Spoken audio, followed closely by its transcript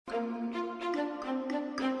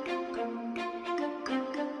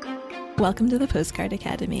Welcome to the Postcard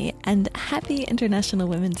Academy and happy International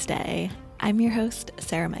Women's Day. I'm your host,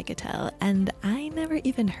 Sarah Michatel, and I never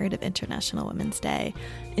even heard of International Women's Day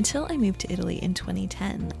until I moved to Italy in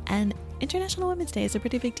 2010, and International Women's Day is a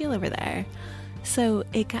pretty big deal over there. So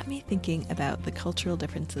it got me thinking about the cultural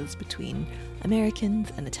differences between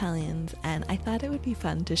Americans and Italians, and I thought it would be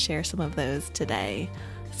fun to share some of those today.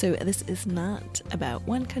 So this is not about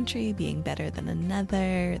one country being better than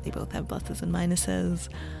another. They both have pluses and minuses.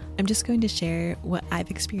 I'm just going to share what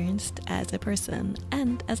I've experienced as a person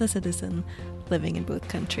and as a citizen living in both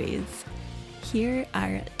countries. Here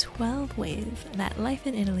are 12 ways that life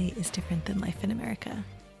in Italy is different than life in America.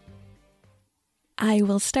 I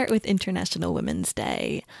will start with International Women's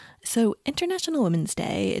Day. So International Women's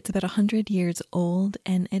Day, it's about 100 years old,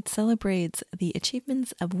 and it celebrates the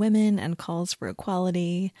achievements of women and calls for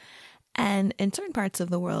equality. And in certain parts of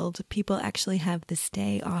the world, people actually have this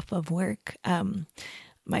day off of work.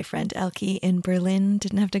 My friend Elke in Berlin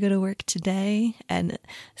didn't have to go to work today. And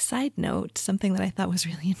side note, something that I thought was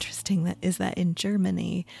really interesting is that in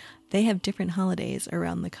Germany, they have different holidays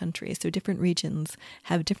around the country. So different regions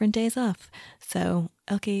have different days off. So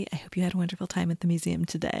Elke, I hope you had a wonderful time at the museum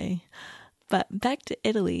today. But back to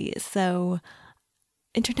Italy. So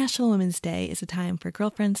International Women's Day is a time for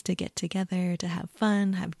girlfriends to get together, to have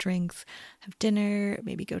fun, have drinks, have dinner,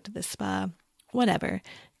 maybe go to the spa, whatever.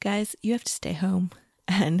 Guys, you have to stay home.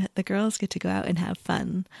 And the girls get to go out and have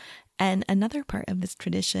fun. And another part of this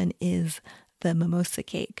tradition is the mimosa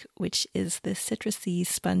cake, which is this citrusy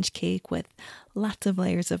sponge cake with lots of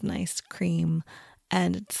layers of nice cream.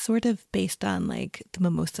 And it's sort of based on like the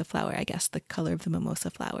mimosa flower, I guess, the color of the mimosa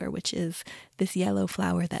flower, which is this yellow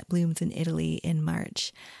flower that blooms in Italy in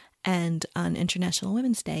March. And on International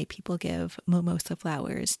Women's Day, people give mimosa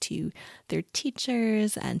flowers to their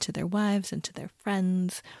teachers and to their wives and to their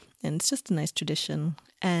friends. And it's just a nice tradition.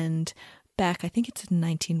 And back, I think it's in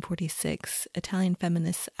 1946, Italian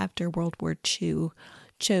feminists after World War II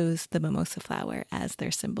chose the mimosa flower as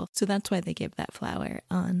their symbol. So that's why they give that flower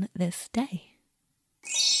on this day.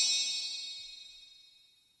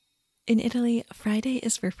 In Italy, Friday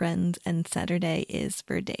is for friends and Saturday is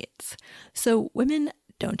for dates. So women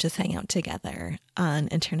don't just hang out together on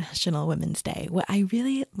International Women's Day. What I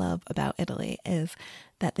really love about Italy is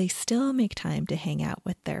that they still make time to hang out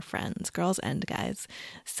with their friends, girls and guys.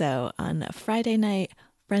 So on a Friday night,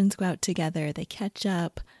 friends go out together, they catch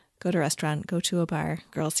up, go to a restaurant, go to a bar,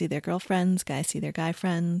 girls see their girlfriends, guys see their guy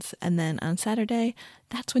friends, and then on Saturday,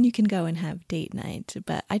 that's when you can go and have date night.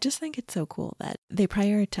 But I just think it's so cool that they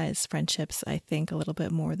prioritize friendships, I think, a little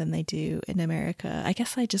bit more than they do in America. I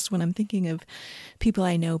guess when I'm thinking of people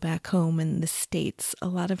I know back home in the States, a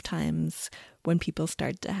lot of times when people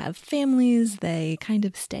start to have families, they kind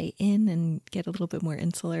of stay in and get a little bit more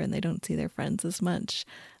insular and they don't see their friends as much.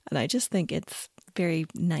 And I just think it's very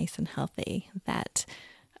nice and healthy that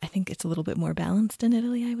I think it's a little bit more balanced in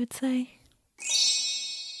Italy, I would say.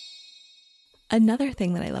 Another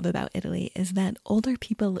thing that I love about Italy is that older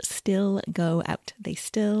people still go out. They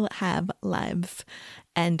still have lives.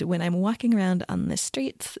 And when I'm walking around on the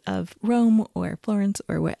streets of Rome or Florence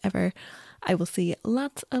or wherever, I will see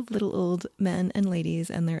lots of little old men and ladies,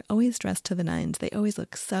 and they're always dressed to the nines. They always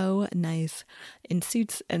look so nice in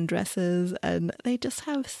suits and dresses, and they just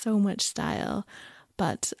have so much style.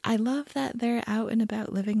 But I love that they're out and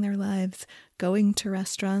about living their lives, going to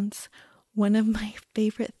restaurants. One of my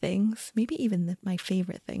favorite things, maybe even my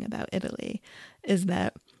favorite thing about Italy, is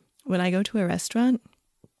that when I go to a restaurant,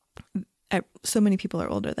 so many people are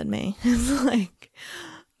older than me. It's like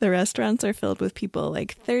the restaurants are filled with people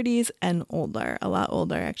like 30s and older, a lot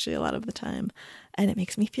older actually a lot of the time. And it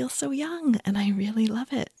makes me feel so young, and I really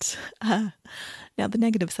love it. Now, the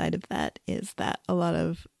negative side of that is that a lot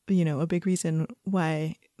of a big reason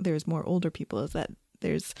why there's more older people is that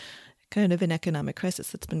there's kind of an economic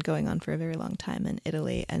crisis that's been going on for a very long time in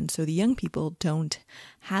Italy. And so the young people don't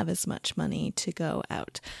have as much money to go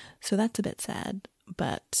out. So that's a bit sad.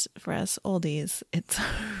 But for us oldies, it's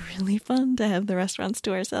really fun to have the restaurants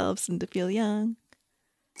to ourselves and to feel young.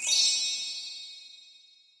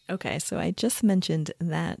 Okay, so I just mentioned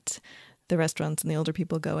that the restaurants and the older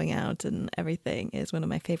people going out and everything is one of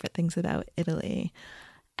my favorite things about Italy.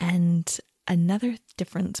 And another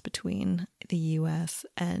difference between the US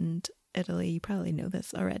and Italy, you probably know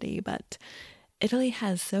this already, but Italy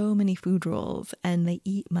has so many food rules and they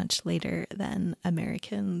eat much later than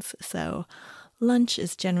Americans. So lunch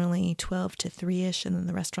is generally 12 to 3-ish, and then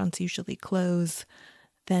the restaurants usually close.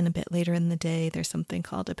 Then a bit later in the day, there's something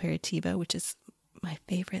called aperitivo, which is my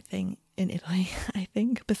favorite thing in Italy, I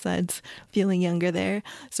think, besides feeling younger there.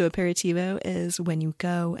 So aperitivo is when you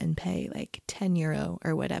go and pay like €10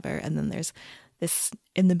 or whatever. And then there's this,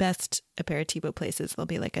 in the best aperitivo places, there'll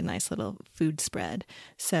be like a nice little food spread.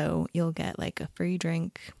 So you'll get like a free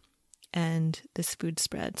drink and this food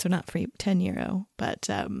spread. So not free, €10, but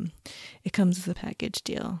it comes as a package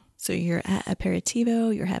deal. So you're at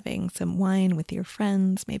aperitivo, you're having some wine with your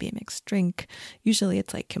friends, maybe a mixed drink. Usually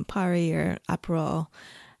it's like Campari or Aperol,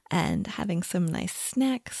 and having some nice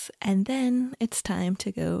snacks. And then it's time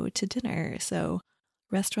to go to dinner. So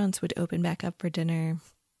restaurants would open back up for dinner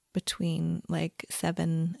between like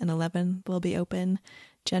 7 and 11. They'll be open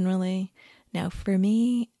generally. Now for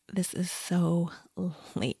me, this is so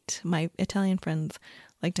late. My Italian friends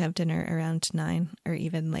like to have dinner around 9 or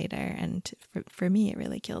even later. And for me, it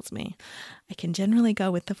really kills me. I can generally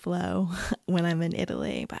go with the flow when I'm in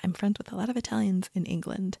Italy, but I'm friends with a lot of Italians in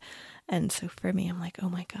England. And so for me, I'm like, oh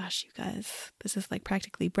my gosh, you guys, this is like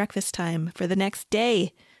practically breakfast time for the next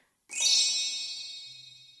day.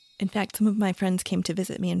 In fact, some of my friends came to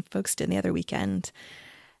visit me in Folkestone the other weekend,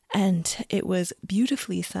 and it was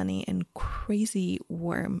beautifully sunny and crazy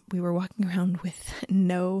warm. We were walking around with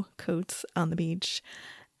no coats on the beach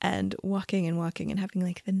and walking and having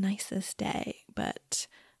like the nicest day. But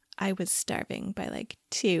I was starving by like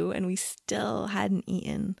 2 and we still hadn't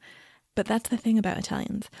eaten. But that's the thing about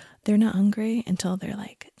Italians. They're not hungry until they're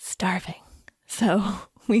like starving. So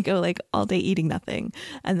we go like all day eating nothing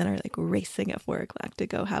and then are like racing at 4 o'clock to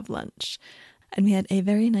go have lunch. And we had a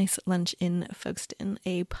very nice lunch in Folkestone,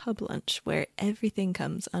 a pub lunch where everything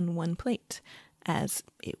comes on one plate, as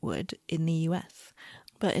it would in the US.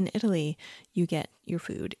 But in Italy, you get your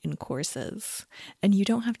food in courses, and you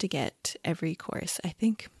don't have to get every course. I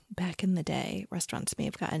think back in the day, restaurants may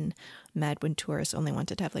have gotten mad when tourists only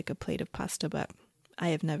wanted to have like a plate of pasta, but I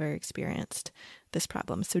have never experienced this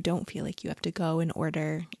problem. So don't feel like you have to go and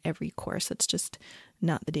order every course. It's just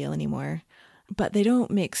not the deal anymore. But they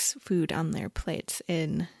don't mix food on their plates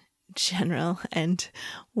in general. And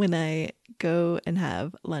when I go and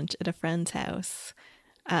have lunch at a friend's house,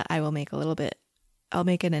 I will make I'll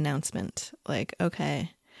make an announcement like,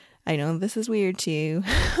 okay, I know this is weird to you,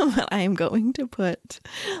 but I am going to put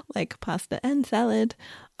like pasta and salad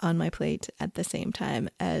on my plate at the same time.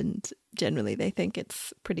 And generally they think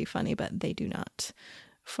it's pretty funny, but they do not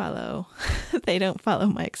follow. They don't follow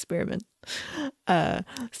my experiment.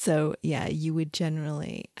 So yeah, you would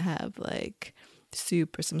generally have like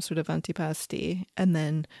soup or some sort of antipasti and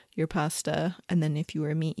then your pasta. And then if you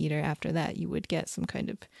were a meat eater after that, you would get some kind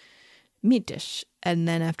of meat dish. And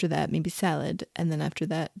then after that, maybe salad. And then after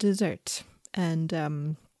that, dessert.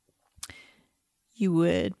 And you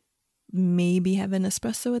would maybe have an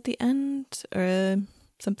espresso at the end or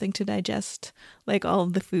something to digest, like all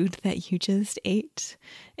of the food that you just ate.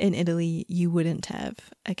 In Italy, you wouldn't have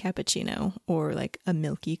a cappuccino or like a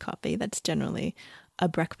milky coffee. That's generally a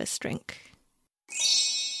breakfast drink.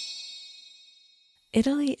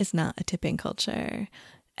 Italy is not a tipping culture,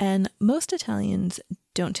 and most Italians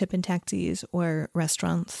don't tip in taxis or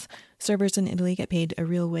restaurants. Servers in Italy get paid a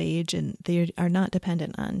real wage and they are not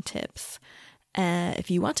dependent on tips.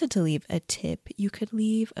 If you wanted to leave a tip, you could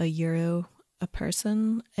leave €1 a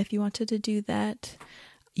person if you wanted to do that.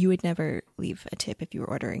 You would never leave a tip if you were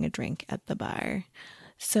ordering a drink at the bar.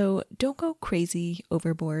 So don't go crazy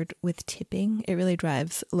overboard with tipping. It really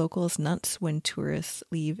drives locals nuts when tourists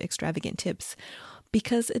leave extravagant tips,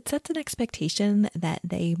 because it sets an expectation that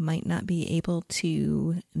they might not be able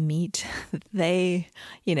to meet.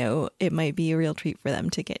 It might be a real treat for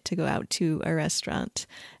them to get to go out to a restaurant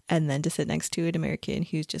and then to sit next to an American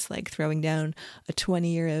who's just like throwing down a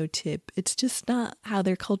 €20 tip. It's just not how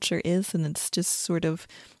their culture is. And it's just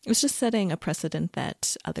setting a precedent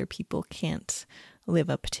that other people can't live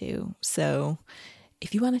up to. So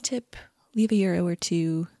if you want a tip, leave €1 or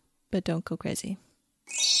 2, but don't go crazy.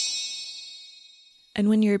 And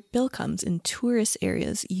when your bill comes in tourist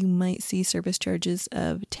areas, you might see service charges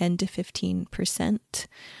of 10 to 15%.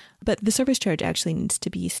 But the service charge actually needs to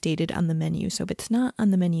be stated on the menu. So if it's not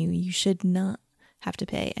on the menu, you should not have to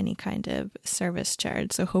pay any kind of service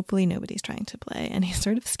charge. So hopefully nobody's trying to play any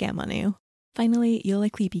sort of scam on you. Finally, you'll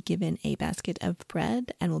likely be given a basket of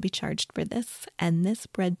bread and will be charged for this. And this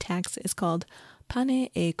bread tax is called pane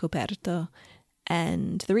e coperto.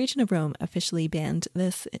 And the region of Rome officially banned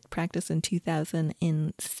this practice in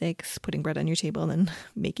 2006, putting bread on your table and then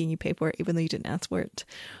making you pay for it, even though you didn't ask for it.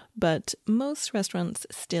 But most restaurants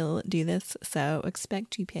still do this, so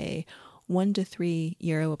expect to pay €1 to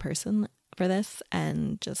 €3 a person for this,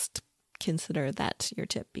 and just consider that your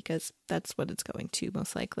tip, because that's what it's going to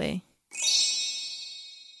most likely.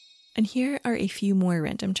 And here are a few more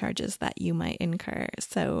random charges that you might incur.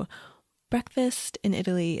 So breakfast in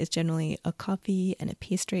Italy is generally a coffee and a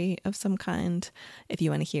pastry of some kind. If you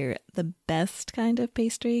want to hear the best kind of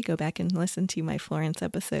pastry, go back and listen to my Florence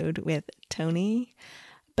episode with Tony.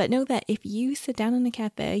 But know that if you sit down in a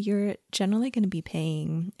cafe, you're generally going to be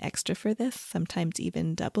paying extra for this, sometimes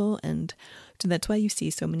even double. And so that's why you see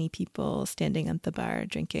so many people standing at the bar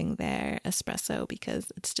drinking their espresso,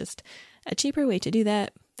 because it's just a cheaper way to do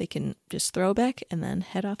that. They can just throw back and then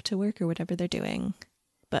head off to work or whatever they're doing.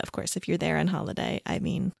 But of course, if you're there on holiday, I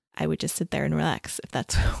mean, I would just sit there and relax if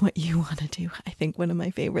that's what you want to do. I think one of my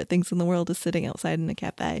favorite things in the world is sitting outside in a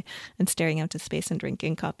cafe and staring out to space and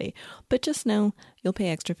drinking coffee. But just know you'll pay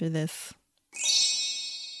extra for this.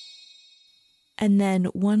 And then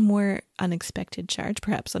one more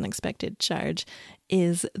perhaps unexpected charge,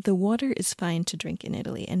 is the water is fine to drink in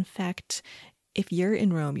Italy. In fact, if you're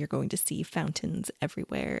in Rome, you're going to see fountains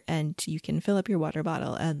everywhere, and you can fill up your water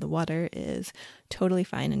bottle and the water is totally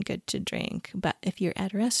fine and good to drink. But if you're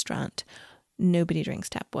at a restaurant, nobody drinks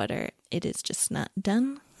tap water. It is just not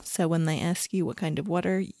done. So when they ask you what kind of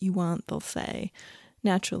water you want, they'll say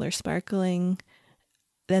natural or sparkling.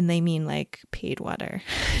 Then they mean like paid water,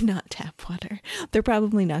 not tap water. They're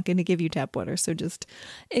probably not going to give you tap water. So just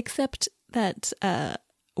accept that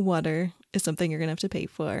water is something you're going to have to pay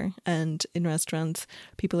for. And in restaurants,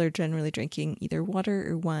 people are generally drinking either water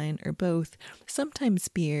or wine or both, sometimes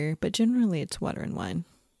beer, but generally it's water and wine.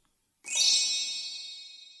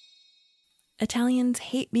 Italians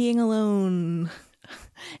hate being alone.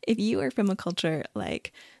 If you are from a culture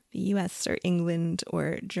like the US or England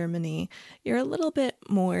or Germany, you're a little bit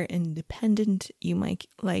more independent. You might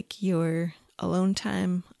like your alone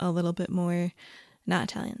time a little bit more.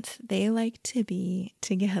 Not Italians. They like to be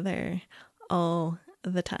together all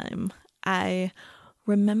the time. I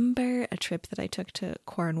remember a trip that I took to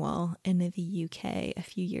Cornwall in the UK a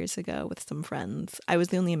few years ago with some friends. I was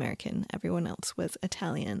the only American. Everyone else was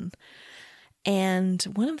Italian. And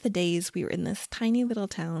one of the days we were in this tiny little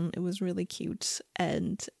town. It was really cute,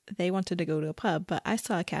 and they wanted to go to a pub, but I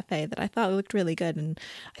saw a cafe that I thought looked really good, and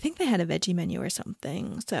I think they had a veggie menu or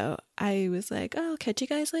something. So I was like, oh, I'll catch you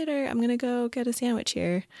guys later. I'm going to go get a sandwich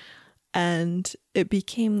here. And it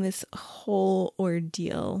became this whole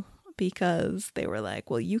ordeal because they were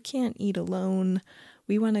like, well, you can't eat alone.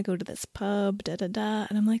 We want to go to this pub, da-da-da.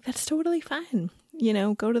 And I'm like, that's totally fine. You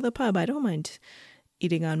know, go to the pub. I don't mind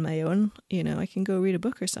eating on my own. You know, I can go read a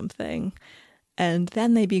book or something. And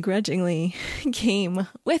then they begrudgingly came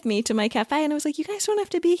with me to my cafe, and I was like, you guys don't have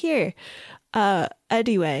to be here.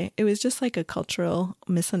 Anyway, it was just like a cultural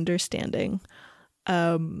misunderstanding.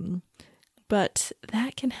 But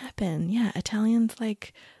that can happen. Yeah, Italians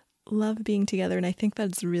love being together, and I think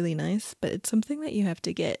that's really nice, but it's something that you have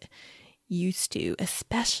to get used to,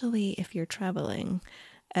 especially if you're traveling.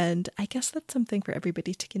 And I guess that's something for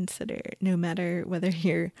everybody to consider, no matter whether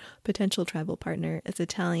your potential travel partner is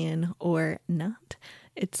Italian or not.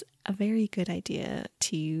 It's a very good idea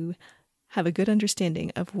to have a good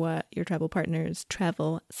understanding of what your travel partner's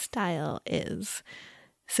travel style is.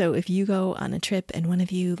 So if you go on a trip and one of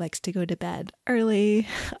you likes to go to bed early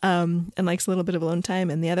and likes a little bit of alone time,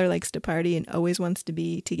 and the other likes to party and always wants to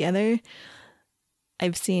be together,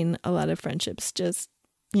 I've seen a lot of friendships just,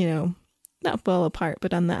 not fall apart,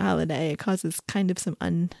 but on that holiday, it causes kind of some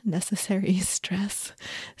unnecessary stress.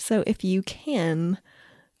 So if you can,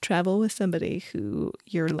 travel with somebody who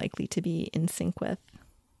you're likely to be in sync with.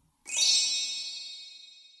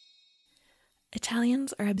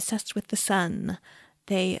 Italians are obsessed with the sun.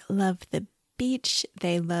 They love the beach.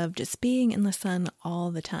 They love just being in the sun all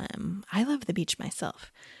the time. I love the beach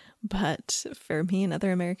myself, but for me and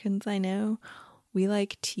other Americans I know, we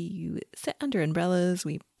like to sit under umbrellas.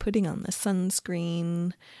 We putting on the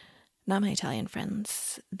sunscreen. Not my Italian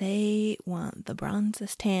friends. They want the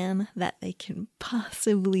bronzest tan that they can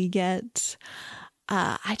possibly get.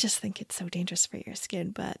 I just think it's so dangerous for your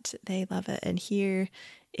skin, but they love it. And here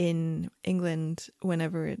in England,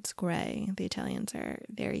 whenever it's gray, the Italians are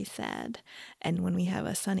very sad. And when we have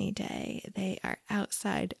a sunny day, they are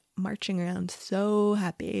outside marching around so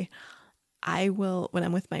happy. I will, when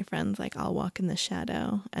I'm with my friends, I'll walk in the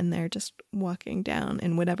shadow and they're just walking down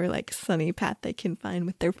in whatever sunny path they can find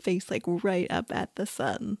with their face right up at the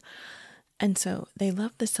sun. And so they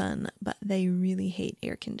love the sun, but they really hate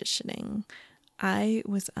air conditioning. I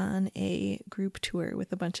was on a group tour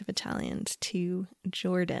with a bunch of Italians to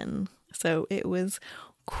Jordan, so it was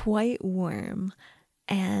quite warm.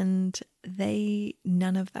 And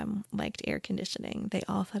none of them liked air conditioning. They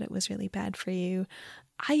all thought it was really bad for you.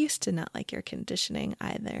 I used to not like air conditioning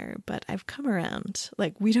either, but I've come around.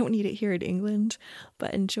 Like, we don't need it here in England,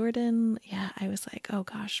 but in Jordan, yeah, I was like, oh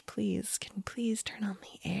gosh, please, can you please turn on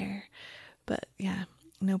the air? But yeah,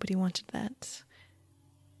 nobody wanted that.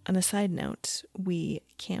 On a side note, we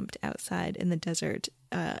camped outside in the desert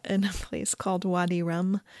in a place called Wadi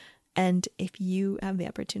Rum. And if you have the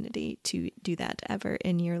opportunity to do that ever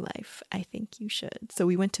in your life, I think you should. So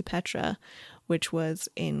we went to Petra, which was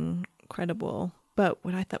incredible. But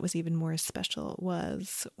what I thought was even more special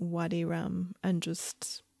was Wadi Rum and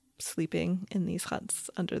just sleeping in these huts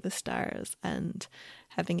under the stars and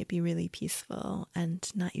having it be really peaceful and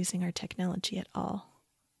not using our technology at all.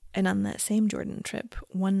 And on that same Jordan trip,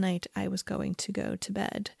 one night I was going to go to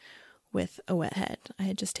bed with a wet head. I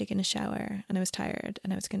had just taken a shower and I was tired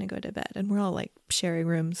and I was going to go to bed. And we're all like sharing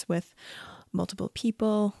rooms with multiple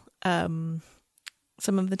people some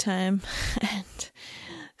of the time. And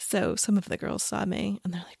so some of the girls saw me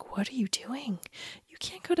and they're like, what are you doing? You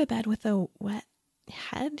can't go to bed with a wet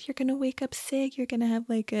head. You're going to wake up sick. You're going to have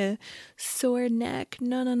like a sore neck.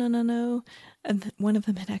 No, no, no, no, no. And one of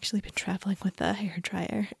them had actually been traveling with a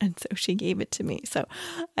hairdryer. And so she gave it to me. So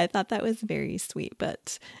I thought that was very sweet.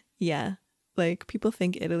 But yeah, like people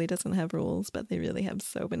think Italy doesn't have rules, but they really have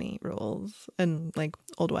so many rules and like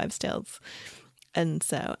old wives' tales. And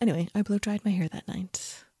so anyway, I blow dried my hair that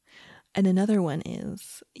night. And another one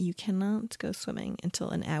is you cannot go swimming until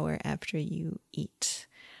an hour after you eat.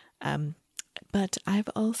 But I've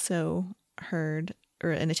also heard,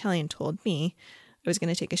 or an Italian told me, I was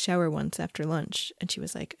going to take a shower once after lunch. And she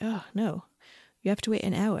was like, oh, no, you have to wait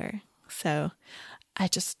an hour. So I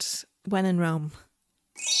just went in Rome.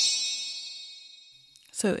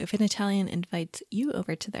 So if an Italian invites you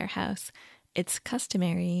over to their house, it's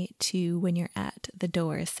customary to, when you're at the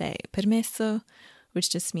door, say permesso, which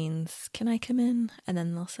just means, can I come in? And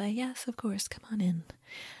then they'll say, yes, of course, come on in.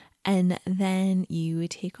 And then you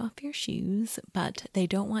take off your shoes, but they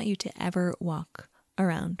don't want you to ever walk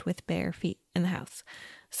around with bare feet in the house.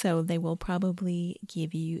 So they will probably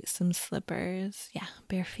give you some slippers. Yeah,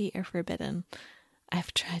 bare feet are forbidden.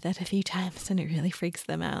 I've tried that a few times and it really freaks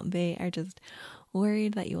them out. They are just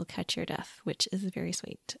worried that you will catch your death, which is very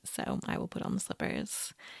sweet. So I will put on the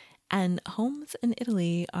slippers. And homes in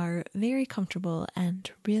Italy are very comfortable and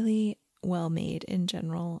really well made in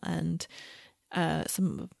general. And a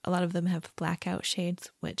lot of them have blackout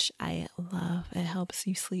shades, which I love. It helps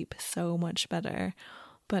you sleep so much better.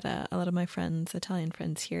 But a lot of my friends, Italian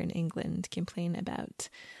friends here in England, complain about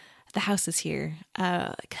the houses here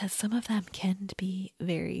because some of them can be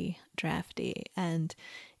very drafty. And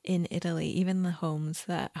in Italy, even the homes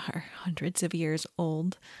that are hundreds of years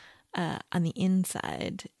old, on the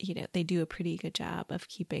inside, they do a pretty good job of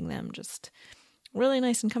keeping them just really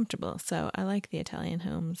nice and comfortable. So I like the Italian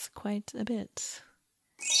homes quite a bit.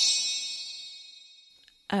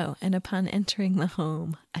 Oh, and upon entering the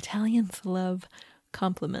home, Italians love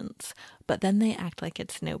compliments, but then they act like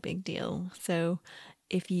it's no big deal. So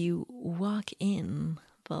if you walk in,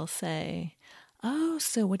 they'll say, oh,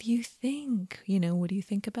 so what do you think? What do you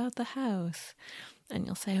think about the house? And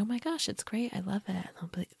you'll say, oh my gosh, it's great. I love it.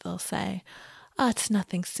 And they'll say, oh, it's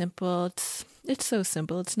nothing simple. It's so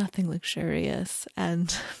simple. It's nothing luxurious.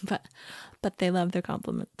 And but they love their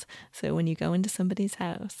compliments. So when you go into somebody's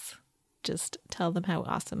house, just tell them how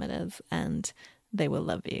awesome it is and they will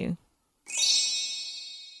love you.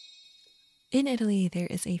 In Italy, there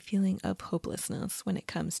is a feeling of hopelessness when it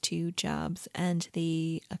comes to jobs and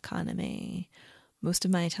the economy. Most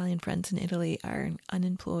of my Italian friends in Italy are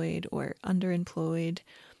unemployed or underemployed,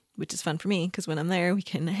 which is fun for me because when I'm there, we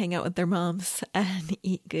can hang out with their moms and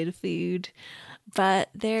eat good food. But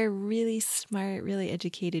they're really smart, really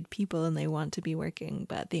educated people and they want to be working.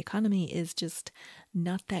 But the economy is just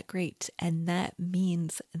not that great. And that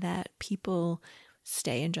means that people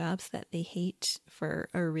stay in jobs that they hate for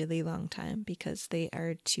a really long time because they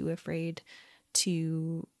are too afraid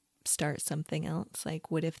to start something else.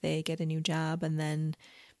 Like, what if they get a new job and then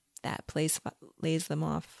that place lays them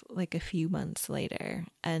off like a few months later?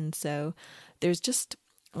 And so there's just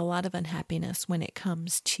a lot of unhappiness when it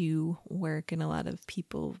comes to work and a lot of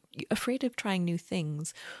people afraid of trying new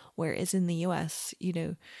things. Whereas in the US,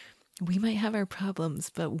 we might have our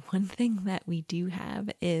problems, but one thing that we do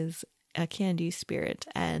have is a can-do spirit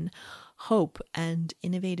and hope and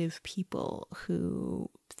innovative people who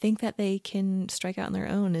think that they can strike out on their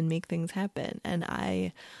own and make things happen. And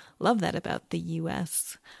I love that about the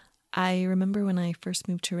US. I remember when I first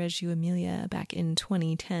moved to Reggio Emilia back in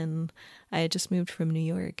 2010, I had just moved from New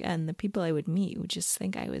York and the people I would meet would just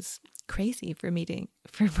think I was crazy for moving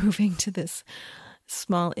to this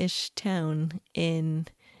small-ish town in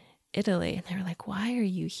Italy. And they were like, why are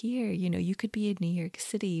you here? You could be in New York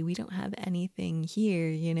City. We don't have anything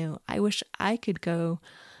here. I wish I could go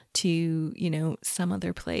to, some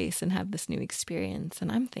other place and have this new experience.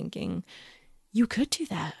 And I'm thinking, you could do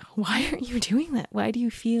that. Why aren't you doing that? Why do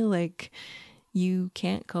you feel like you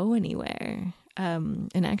can't go anywhere?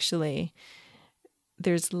 And actually,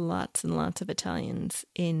 there's lots and lots of Italians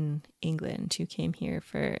in England who came here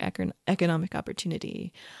for economic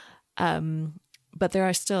opportunity. But there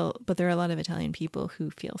are a lot of Italian people who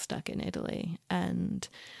feel stuck in Italy. And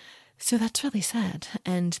so that's really sad.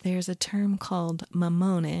 And there's a term called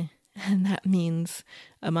mammone, and that means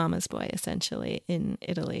a mama's boy, essentially, in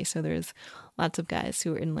Italy. So there's lots of guys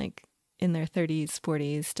who are in their 30s,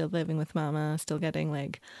 40s, still living with mama, still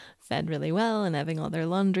getting fed really well and having all their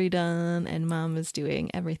laundry done, and mama's doing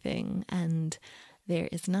everything. And there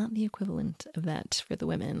is not the equivalent of that for the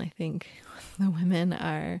women. I think the women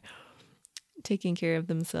are taking care of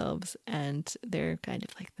themselves, and they're kind of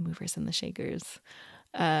like the movers and the shakers.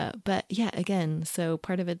 But yeah, again, so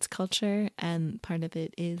part of it's culture and part of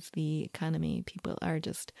it is the economy. People are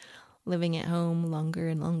just living at home longer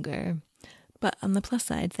and longer. But on the plus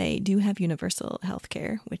side, they do have universal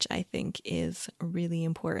healthcare, which I think is really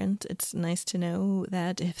important. It's nice to know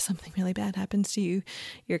that if something really bad happens to you,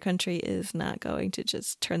 your country is not going to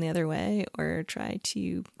just turn the other way or try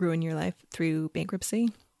to ruin your life through bankruptcy.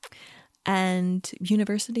 And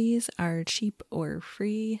universities are cheap or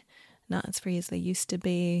free. Not as free as they used to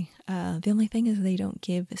be. The only thing is they don't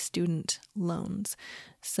give student loans.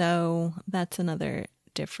 So that's another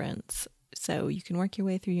difference. So you can work your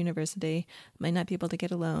way through university, might not be able to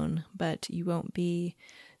get a loan, but you won't be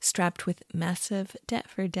strapped with massive debt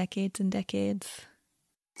for decades and decades.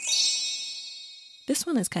 This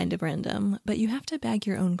one is kind of random, but you have to bag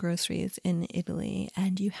your own groceries in Italy,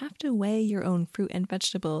 and you have to weigh your own fruit and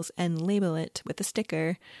vegetables and label it with a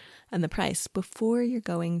sticker and the price before you're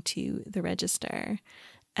going to the register.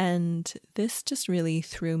 And this just really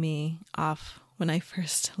threw me off when I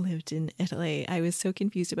first lived in Italy. I was so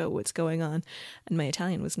confused about what's going on, and my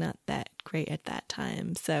Italian was not that great at that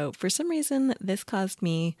time. So for some reason, this caused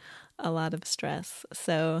me a lot of stress.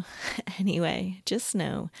 So anyway, just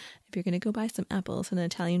know if you're going to go buy some apples in an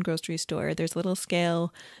Italian grocery store, there's a little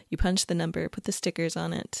scale. You punch the number, put the stickers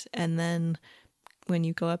on it, and then when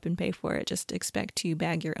you go up and pay for it, just expect to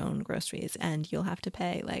bag your own groceries, and you'll have to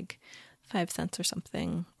pay 5 cents or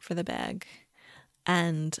something for the bag.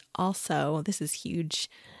 And also, this is huge.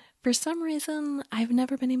 For some reason, I've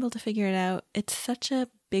never been able to figure it out. It's such a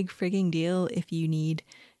big frigging deal if you need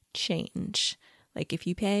change. If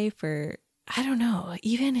you pay for, I don't know,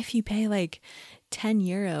 even if you pay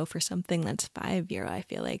 €10 for something that's €5, I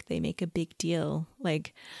feel like they make a big deal.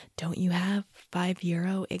 Don't you have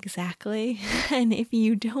 €5 exactly? And if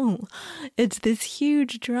you don't, it's this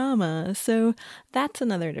huge drama. So that's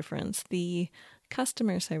another difference. The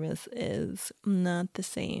customer service is not the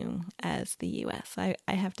same as the US. I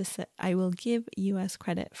have to say, I will give US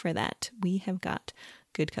credit for that. We have got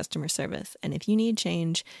good customer service. And if you need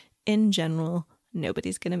change, in general,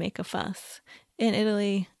 nobody's going to make a fuss. In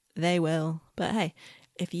Italy, they will. But hey,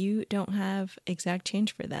 if you don't have exact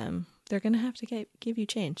change for them, they're going to have to give you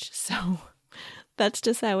change. So that's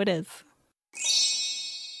just how it is.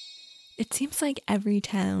 It seems like every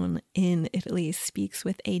town in Italy speaks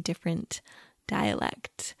with a different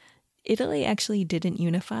dialect. Italy actually didn't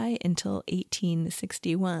unify until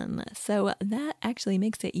 1861, so that actually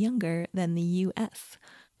makes it younger than the US.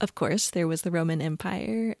 Of course, there was the Roman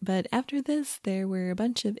Empire, but after this, there were a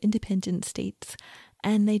bunch of independent states,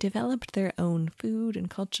 and they developed their own food and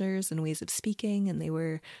cultures and ways of speaking, and they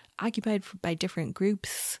were occupied by different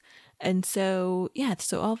groups. And so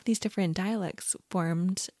all of these different dialects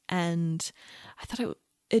formed, and I thought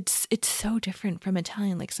it's so different from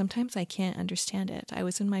Italian. Sometimes I can't understand it. I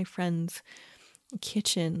was in my friend's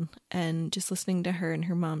kitchen and just listening to her and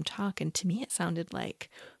her mom talk, and to me it sounded like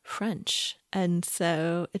French. And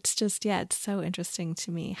so it's just, it's so interesting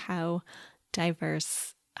to me how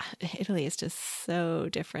diverse Italy is. Just so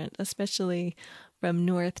different, especially from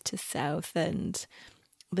north to south, and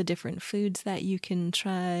the different foods that you can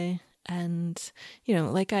try. And,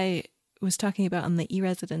 like I was talking about on the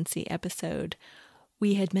e-residency episode,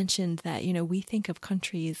 we had mentioned that, we think of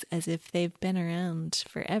countries as if they've been around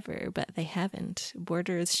forever, but they haven't.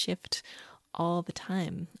 Borders shift all the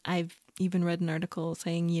time. I've even read an article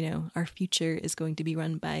saying, our future is going to be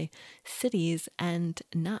run by cities and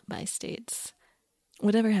not by states.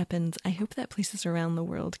 Whatever happens, I hope that places around the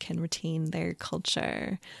world can retain their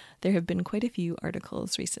culture. There have been quite a few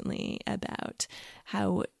articles recently about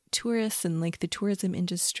how tourists and like the tourism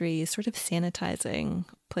industry is sort of sanitizing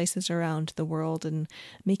places around the world and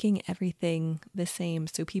making everything the same.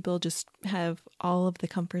 So people just have all of the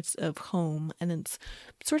comforts of home, and it's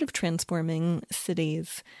sort of transforming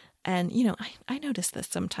cities. And, I notice this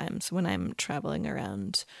sometimes when I'm traveling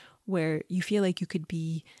around, where you feel like you could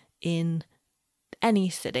be in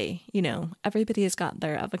any city. Everybody has got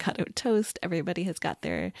their avocado toast. Everybody has got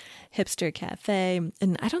their hipster cafe.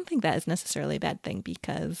 And I don't think that is necessarily a bad thing,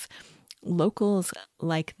 because locals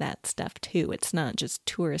like that stuff too. It's not just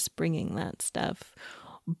tourists bringing that stuff.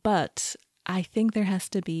 But I think there has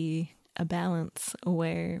to be a balance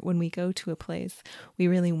where when we go to a place, we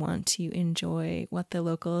really want to enjoy what the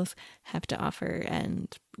locals have to offer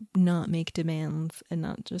and not make demands and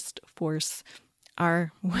not just force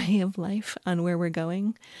our way of life on where we're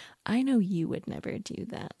going. I know you would never do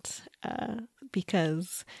that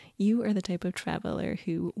because you are the type of traveler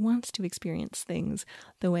who wants to experience things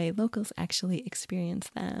the way locals actually experience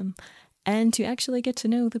them, and to actually get to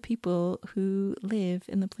know the people who live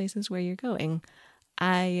in the places where you're going.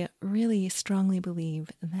 I really strongly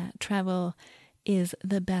believe that travel is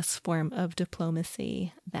the best form of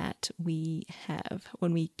diplomacy that we have.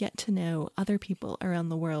 When we get to know other people around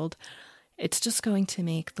the world, it's just going to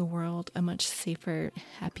make the world a much safer,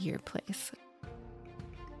 happier place.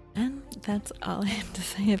 And that's all I have to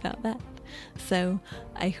say about that. So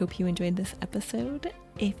I hope you enjoyed this episode.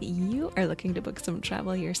 If you are looking to book some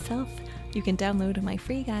travel yourself, you can download my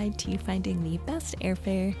free guide to finding the best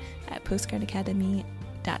airfare at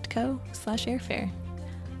postcardacademy.co/airfare.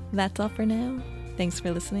 That's all for now. Thanks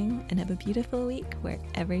for listening, and have a beautiful week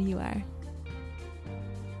wherever you are.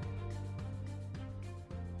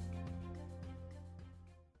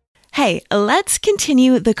 Hey, let's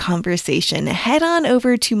continue the conversation. Head on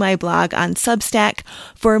over to my blog on Substack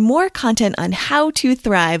for more content on how to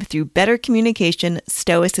thrive through better communication,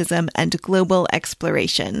 stoicism, and global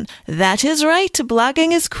exploration. That is right,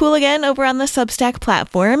 blogging is cool again over on the Substack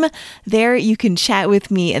platform. There you can chat with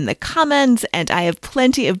me in the comments, and I have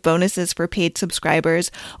plenty of bonuses for paid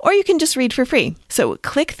subscribers, or you can just read for free. So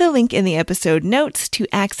click the link in the episode notes to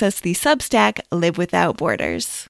access the Substack Live Without Borders.